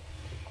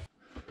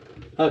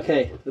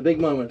 Okay, the big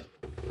moment.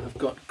 I've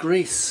got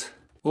grease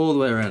all the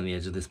way around the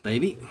edge of this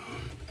baby,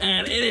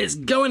 and it is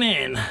going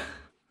in.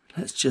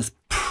 Let's just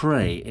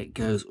pray it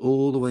goes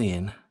all the way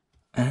in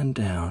and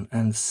down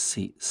and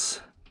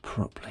seats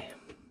properly.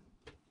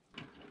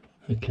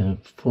 Okay,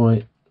 before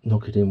I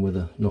knock it in with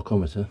a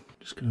knockometer,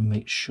 just going to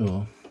make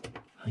sure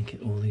I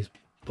get all these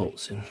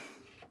bolts in.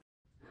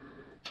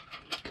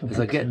 As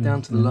I get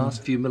down to the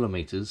last few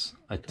millimeters,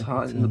 I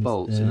tighten the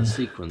bolts in a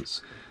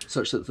sequence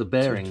such that the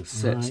bearing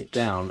sets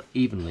down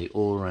evenly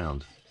all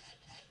around.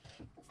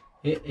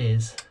 It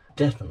is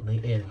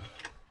definitely in.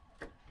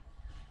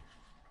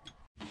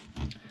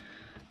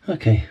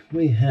 Okay,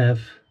 we have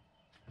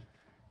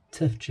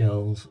Tef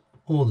gels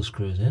all the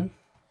screws in.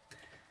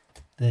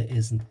 There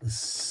isn't a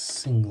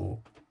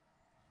single,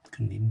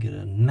 couldn't even get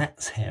a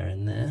gnat's hair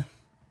in there.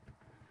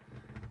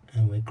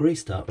 And we're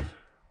greased up,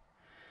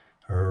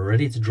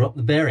 ready to drop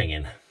the bearing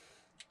in.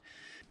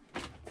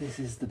 This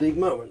is the big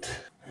moment.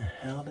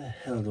 How the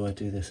hell do I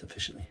do this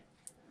efficiently?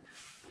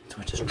 Do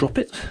I just drop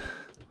it?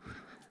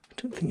 I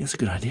don't think that's a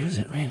good idea, is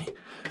it, really?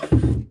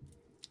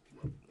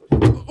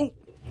 Oh!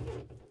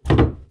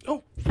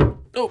 Oh!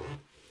 Oh!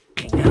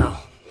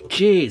 Hell.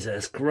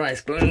 Jesus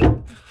Christ,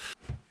 Glenn!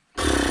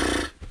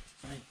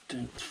 I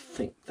don't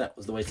think that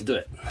was the way to do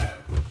it.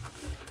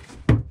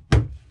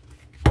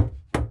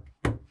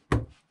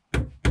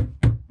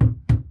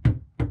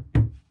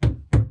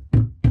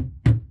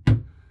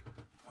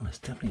 Well, it's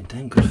definitely a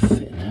damn good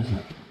fit in there, isn't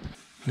it?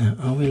 Now,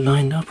 are we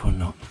lined up or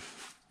not?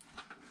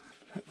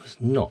 That was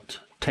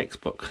not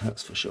textbook,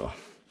 that's for sure.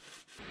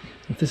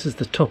 If this is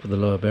the top of the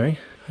lower bearing,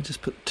 I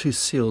just put 2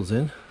 seals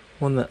in,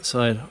 one that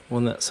side,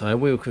 one that side.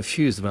 We were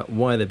confused about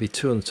why there'd be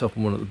 2 on the top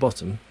and 1 at the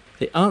bottom.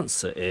 The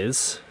answer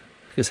is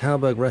because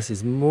Hallberg Rassy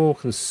is more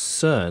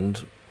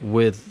concerned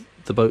with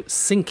the boat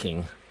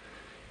sinking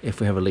if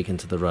we have a leak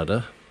into the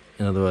rudder.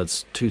 In other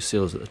words, 2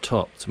 seals at the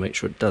top to make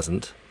sure it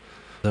doesn't,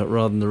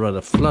 rather than the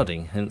rudder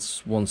flooding,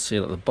 hence 1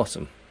 seal at the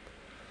bottom.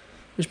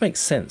 Which makes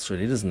sense,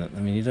 really, doesn't it? I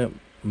mean, you don't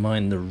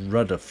mind the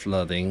rudder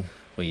flooding,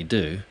 well, you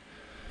do,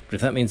 but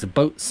if that means the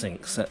boat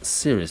sinks, that's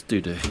serious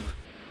doo-doo.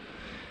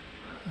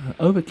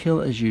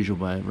 Overkill as usual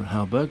by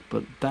Hallberg,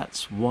 but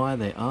that's why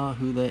they are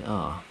who they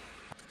are.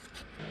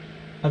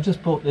 I've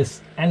just bought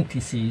this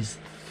anti-seize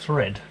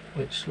thread,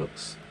 which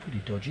looks pretty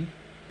dodgy.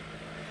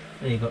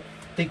 There you've got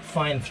big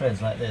fine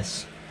threads like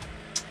this.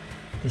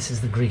 This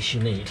is the grease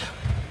you need.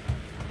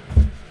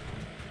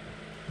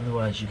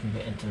 Otherwise you can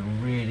get into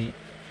really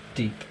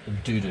deep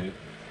doo-doo,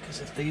 because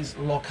if these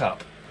lock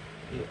up,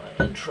 you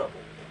are in trouble.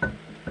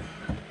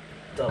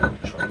 Double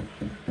trouble.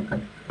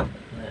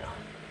 Now,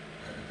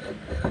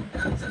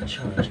 here's the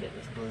challenge, get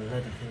this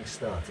bloody thing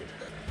started.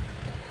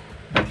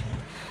 Okay, I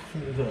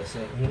think we've got it. So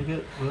I'm going to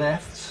go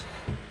left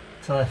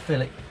till I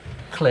feel it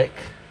click.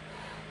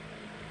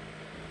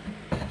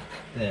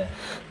 There.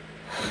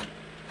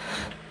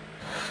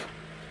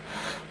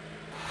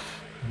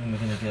 And then we're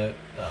going to go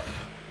up.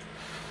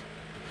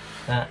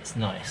 That's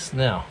nice.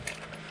 Now,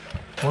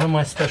 one of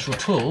my special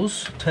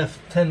tools,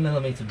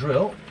 10mm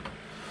drill,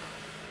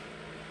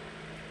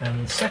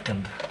 and the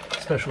second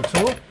special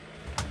tool,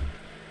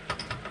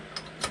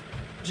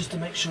 just to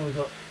make sure we've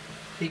got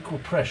equal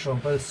pressure on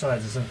both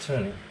sides as I'm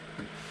turning.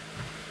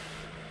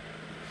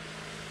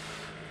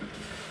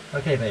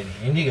 Okay, baby,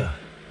 in you go.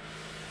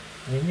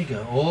 In you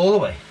go, all the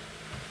way.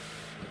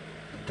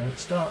 Don't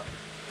start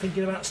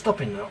thinking about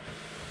stopping now.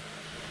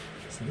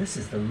 So this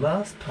is the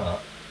last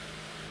part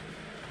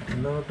of the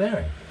lower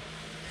bearing.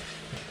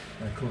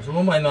 And of course,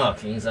 all my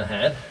markings I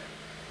had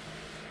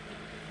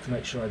to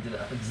make sure I did it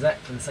up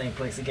exactly the same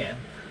place again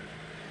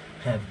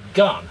have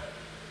gone.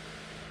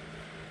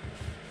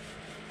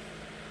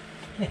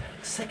 Yeah,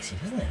 looks sexy,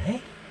 doesn't it, eh?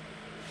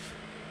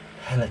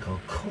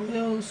 Helical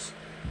coils,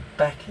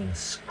 backing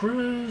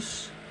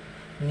screws,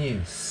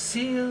 new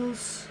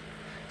seals,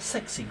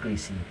 sexy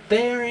greasy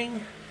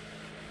bearing.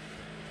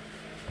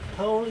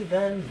 Holy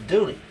Van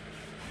Dooley.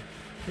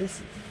 This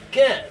is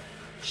good.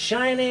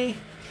 Shiny,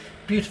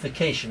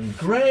 beautification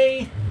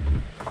grey.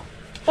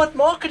 What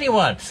more could you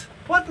want?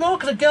 What more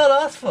could a girl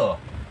ask for?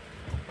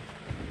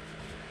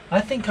 I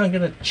think I'm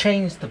going to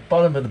change the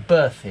bottom of the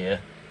berth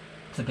here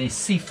to be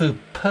seafood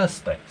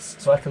perspex,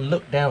 so I can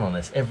look down on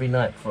this every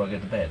night before I go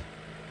to bed.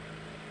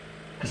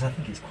 Because I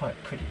think it's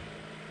quite pretty.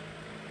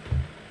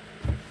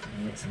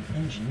 And it's an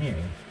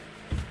engineering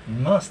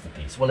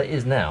masterpiece. Well, it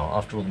is now,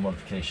 after all the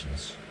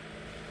modifications.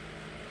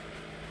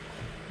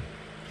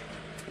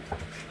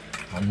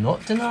 I'm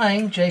not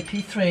denying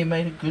JP3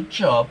 made a good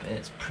job.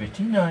 It's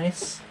pretty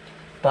nice,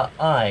 but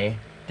I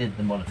did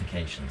the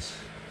modifications.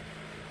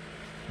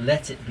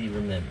 Let it be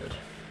remembered.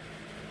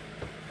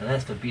 And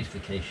as for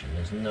beautification,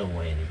 there's no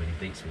way anybody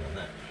beats me on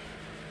that.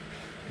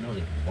 Not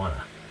even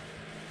wanna.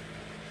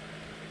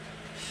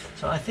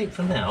 So I think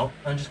for now,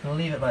 I'm just going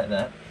to leave it like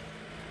that,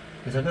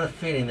 because I've got a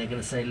feeling they're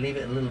going to say leave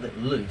it a little bit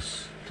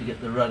loose to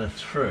get the rudder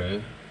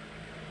through,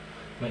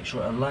 make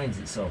sure it aligns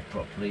itself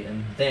properly,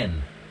 and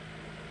then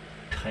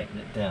tighten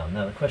it down.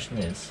 Now the question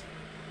is,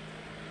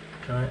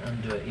 can I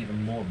undo it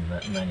even more than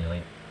that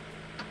manually?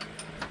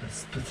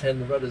 Let's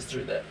pretend the rudder's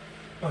through there.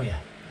 Oh yeah.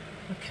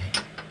 Okay.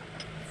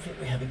 I think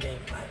we have a game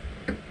plan.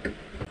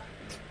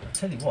 I'll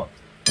tell you what,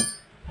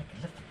 I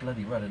can lift the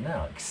bloody rudder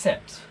now,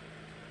 except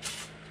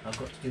I've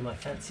got to do my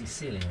fancy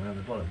sealing around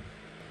the bottom.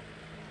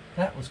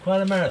 That was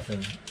quite a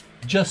marathon.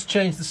 Just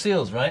change the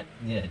seals, right?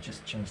 Yeah,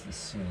 just change the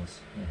seals.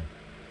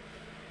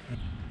 Yeah.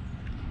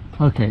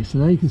 Okay, so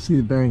now you can see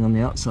the bearing on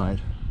the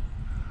outside.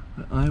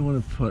 But I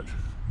want to put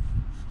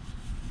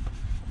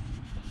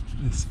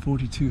this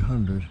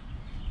 4200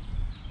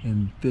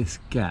 in this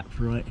gap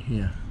right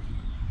here.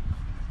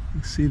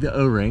 You see the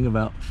O-ring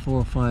about 4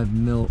 or 5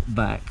 mil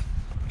back,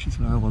 which is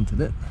where I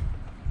wanted it.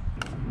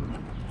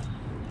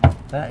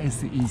 That is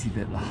the easy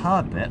bit. The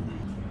hard bit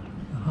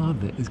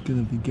is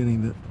going to be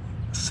getting the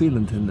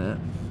sealant in there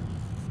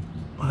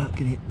without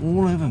getting it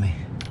all over me.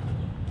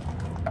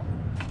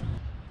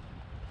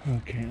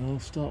 Okay, I'll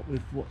start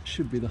with what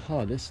should be the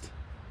hardest,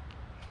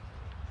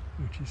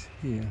 which is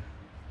here.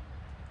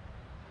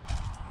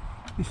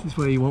 This is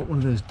where you want one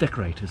of those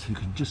decorators who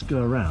can just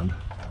go around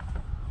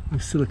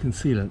with silicone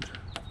sealant,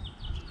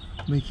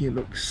 making it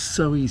look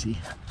so easy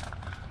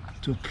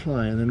to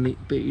apply on a neat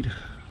bead.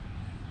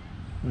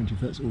 Mind you,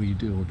 if that's all you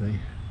do all day,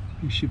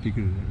 you should be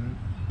good at it, right?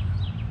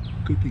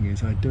 Good thing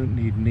is I don't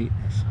need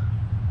neatness,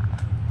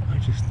 I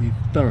just need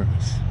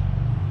thoroughness.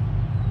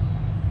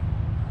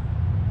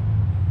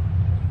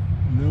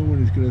 No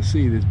one is going to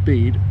see this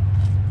bead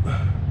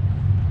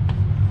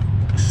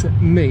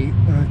except me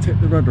when I take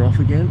the rudder off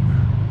again,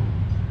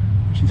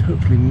 which is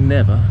hopefully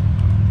never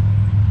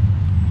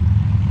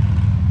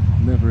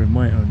in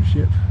my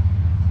ownership.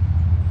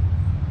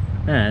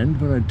 And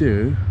when I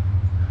do,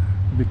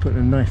 I'll be putting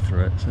a knife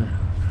through it. So,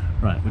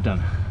 right, we're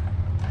done.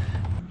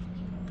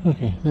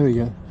 Okay, there we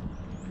go.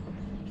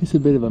 It's a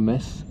bit of a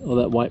mess. All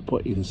that white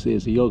pot you can see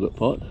is a yogurt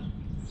pot.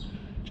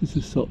 Just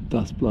a soft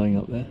dust blowing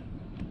up there.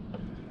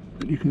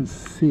 But you can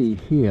see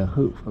here,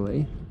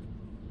 hopefully,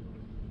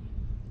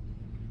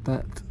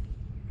 that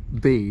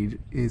bead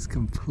is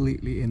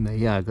completely in there.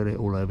 Yeah, I got it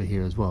all over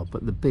here as well,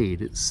 but the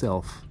bead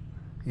itself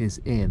is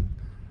in.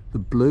 The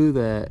blue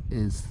there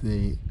is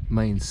the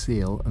main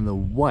seal, and the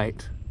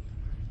white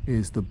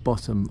is the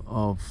bottom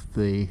of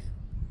the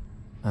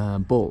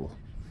ball.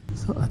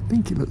 So I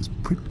think it looks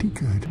pretty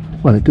good.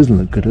 Well, it doesn't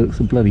look good, it looks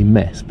a bloody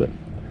mess, but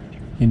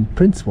in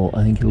principle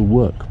I think it'll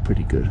work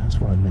pretty good. That's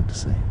what I meant to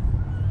say.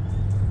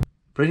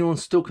 For anyone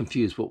still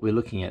confused what we're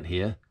looking at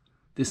here,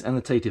 this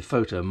annotated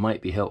photo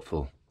might be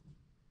helpful.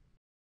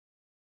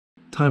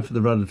 Time for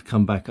the rudder to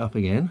come back up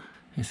again.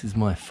 This is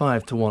my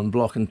 5-to-1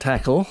 block and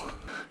tackle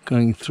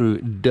going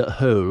through the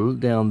hole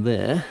down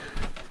there.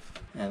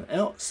 And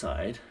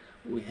outside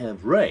we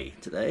have Ray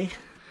today.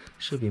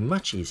 Should be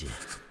much easier.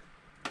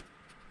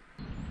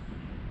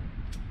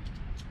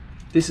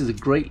 This is a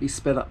greatly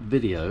sped up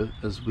video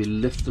as we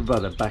lift the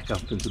rudder back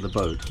up into the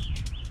boat.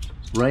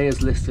 Ray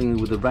is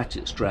lifting with the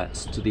ratchet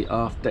strats to the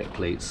aft deck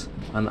plates,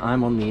 and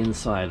I'm on the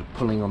inside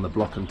pulling on the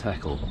block and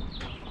tackle.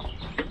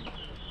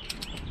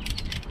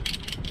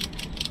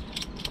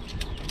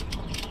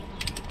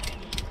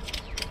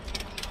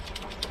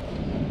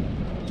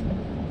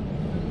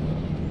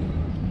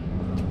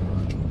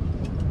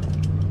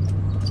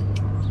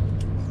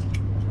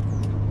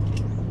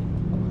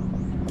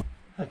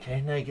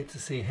 Okay, now you get to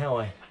see how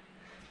I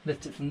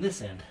lift it from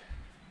this end.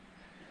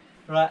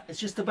 Right, it's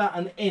just about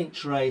an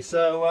inch, Ray,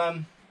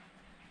 so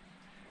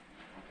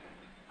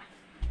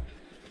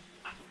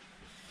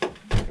you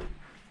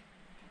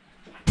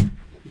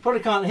probably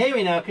can't hear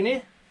me now, can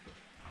you?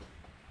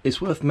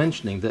 It's worth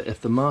mentioning that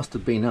if the mast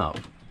had been up,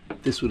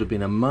 this would have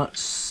been a much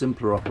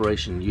simpler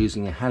operation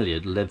using a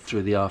halyard led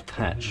through the aft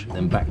hatch,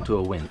 then back to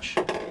a winch.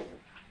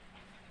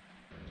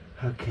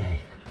 Okay,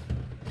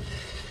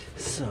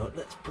 so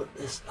let's put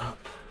this up.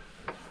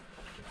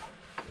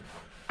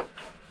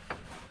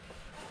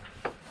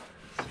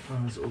 As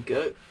far as it'll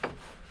go.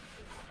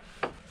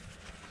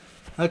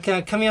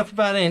 Okay, coming up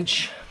about an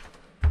inch.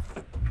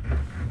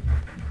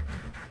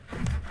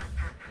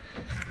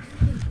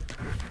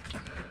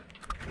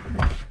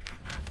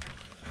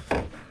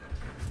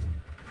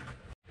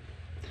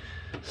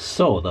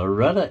 So the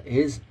rudder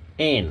is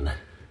in.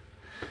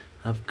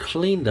 I've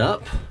cleaned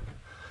up.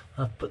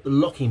 I've put the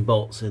locking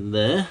bolts in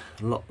there,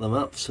 locked them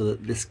up so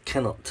that this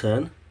cannot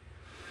turn.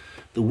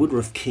 The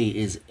Woodruff key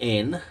is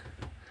in.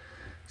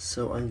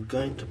 So I'm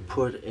going to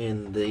put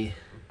in the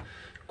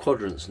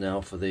quadrants now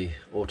for the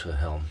auto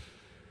helm.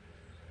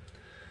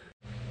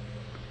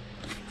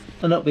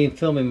 I've not been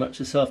filming much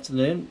this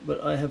afternoon,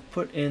 but I have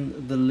put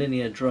in the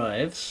linear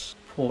drives,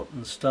 port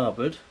and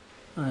starboard.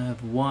 I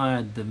have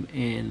wired them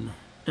in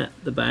at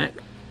the back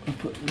and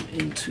put them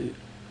into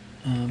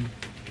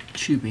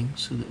tubing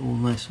so they're all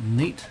nice and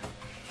neat.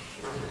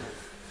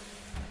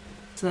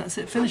 So that's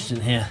it finished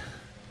in here.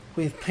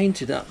 We've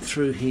painted up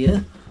through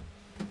here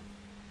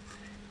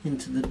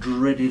into the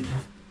dreaded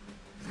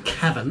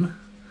cavern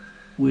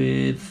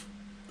with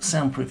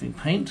soundproofing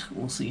paint.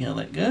 We'll see how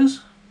that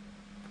goes.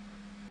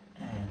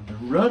 And the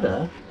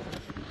rudder,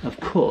 of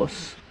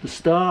course, the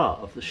star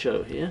of the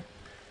show here,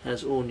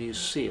 has all new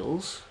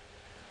seals.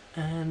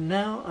 And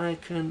now I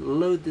can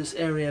load this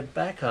area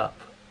back up.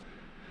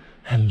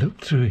 And look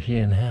through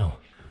here now.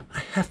 I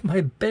have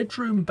my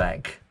bedroom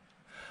back.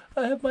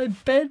 I have my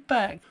bed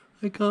back.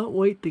 I can't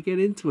wait to get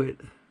into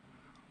it.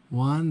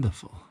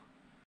 Wonderful.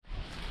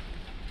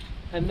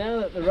 And now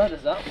that the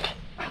rudder's up,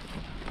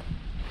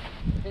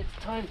 it's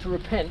time to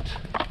repent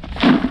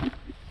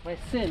my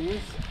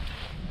sins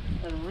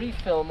and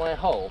refill my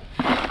hole.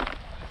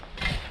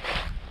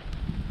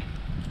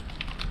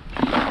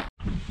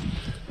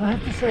 I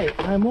have to say,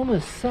 I'm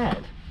almost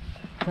sad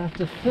to have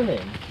to fill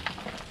in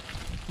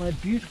my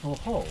beautiful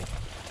hole.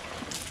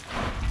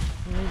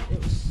 I mean,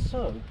 it was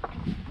so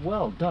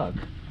well dug.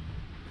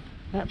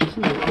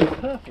 Absolutely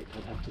perfect,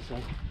 I'd have to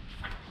say.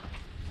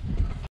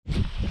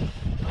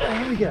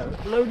 Here we go,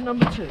 load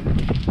number 2.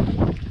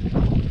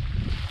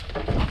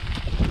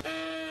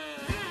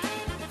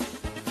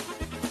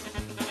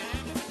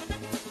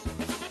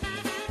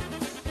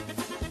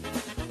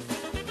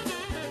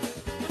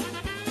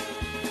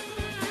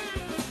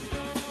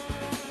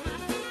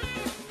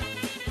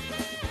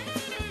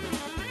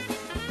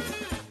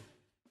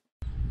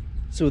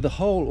 So with the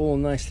hole all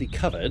nicely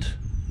covered,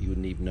 you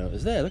wouldn't even know it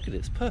was there. Look at it,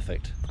 it's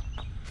perfect.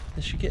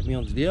 This should get me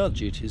onto the yard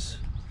duties.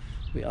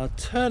 We are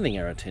turning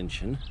our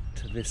attention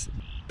to this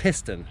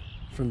piston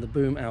from the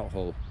boom out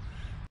hole.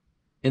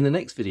 In the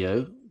next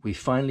video, we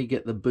finally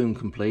get the boom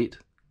complete.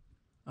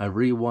 I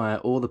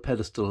rewire all the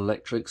pedestal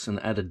electrics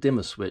and add a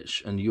dimmer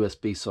switch and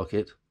USB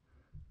socket.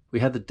 We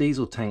had the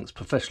diesel tanks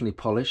professionally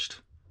polished.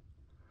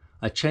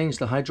 I changed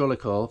the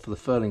hydraulic oil for the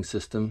furling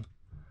system.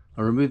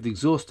 I removed the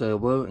exhaust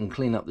elbow and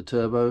clean up the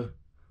turbo.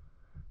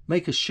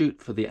 Make a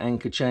chute for the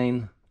anchor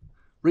chain.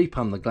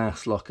 Repump the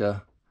glass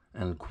locker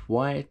and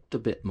quite a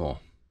bit more.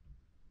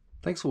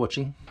 Thanks for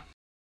watching.